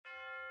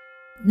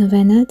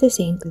Novena to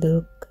Saint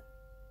Luke,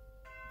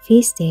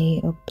 Feast Day,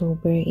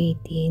 October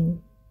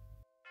 18,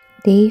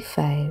 Day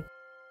 5.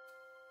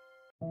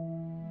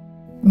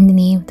 In the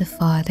name of the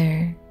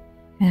Father,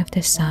 and of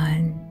the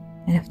Son,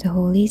 and of the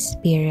Holy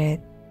Spirit.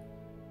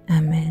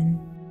 Amen.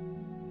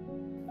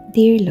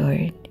 Dear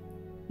Lord,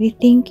 we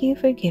thank you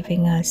for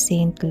giving us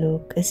Saint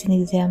Luke as an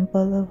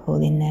example of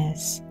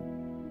holiness.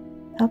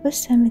 Help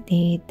us to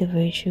imitate the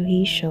virtue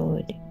he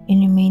showed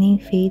in remaining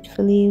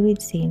faithfully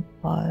with Saint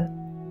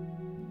Paul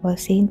while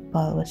Saint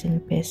Paul was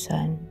in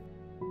prison.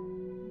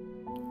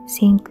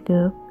 Saint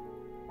Luke,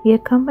 he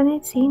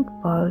accompanied Saint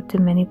Paul to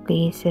many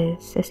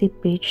places as he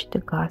preached the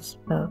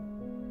gospel.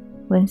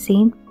 When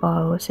Saint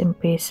Paul was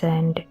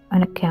imprisoned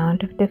on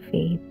account of the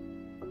faith,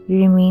 you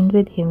remained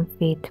with him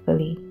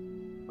faithfully.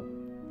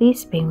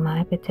 Please bring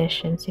my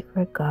petitions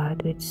before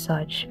God with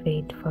such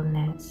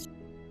faithfulness.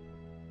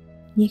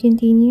 You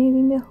continued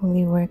in the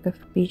holy work of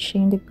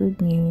preaching the good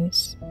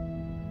news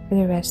for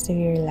the rest of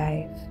your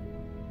life.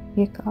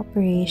 Your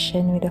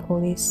cooperation with the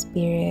Holy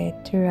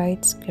Spirit to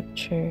write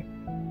Scripture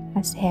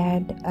has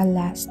had a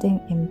lasting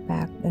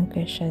impact on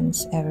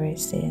Christians ever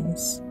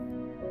since.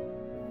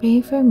 Pray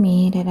for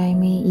me that I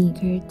may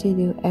eager to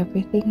do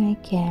everything I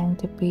can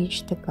to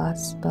preach the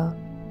gospel.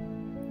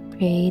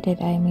 Pray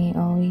that I may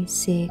always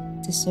seek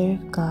to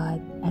serve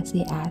God as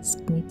He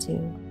asked me to.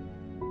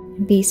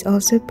 Please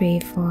also pray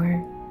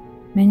for,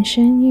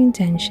 mention your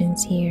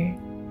intentions here.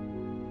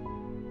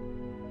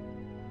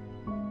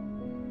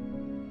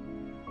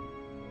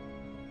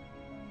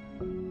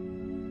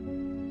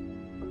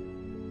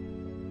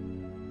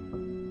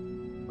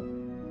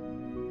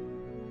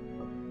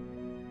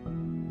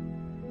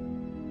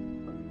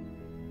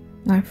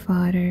 Our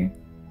Father,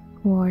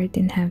 who art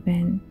in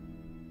heaven,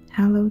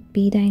 hallowed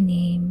be thy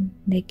name.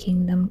 Thy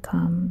kingdom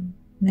come,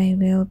 thy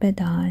will be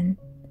done,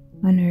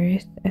 on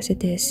earth as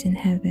it is in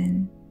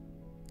heaven.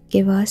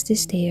 Give us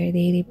this day our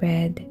daily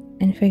bread,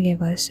 and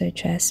forgive us our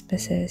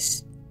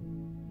trespasses,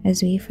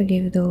 as we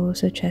forgive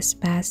those who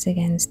trespass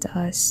against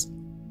us.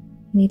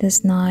 Lead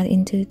us not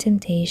into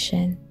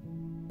temptation,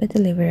 but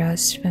deliver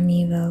us from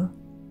evil.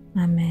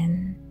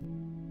 Amen.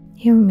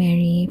 Hail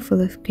Mary,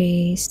 full of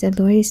grace, the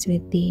Lord is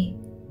with thee.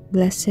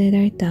 Blessed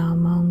art thou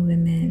among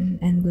women,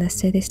 and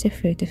blessed is the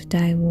fruit of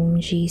thy womb,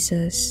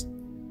 Jesus.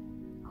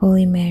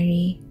 Holy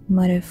Mary,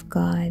 Mother of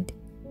God,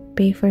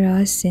 pray for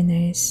us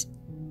sinners,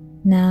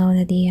 now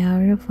and at the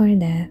hour of our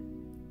death.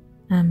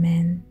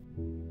 Amen.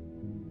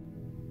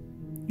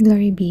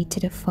 Glory be to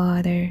the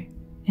Father,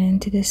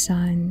 and to the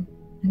Son,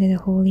 and to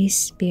the Holy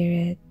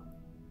Spirit,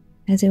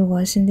 as it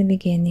was in the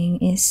beginning,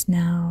 is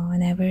now,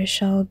 and ever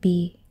shall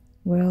be,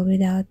 world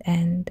without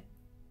end.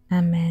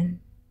 Amen.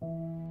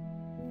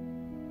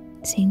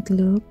 Saint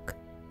Luke,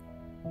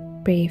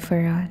 pray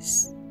for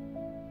us.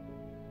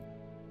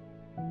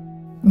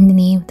 In the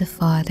name of the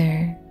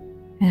Father,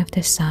 and of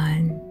the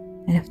Son,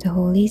 and of the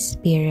Holy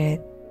Spirit.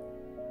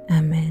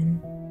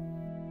 Amen.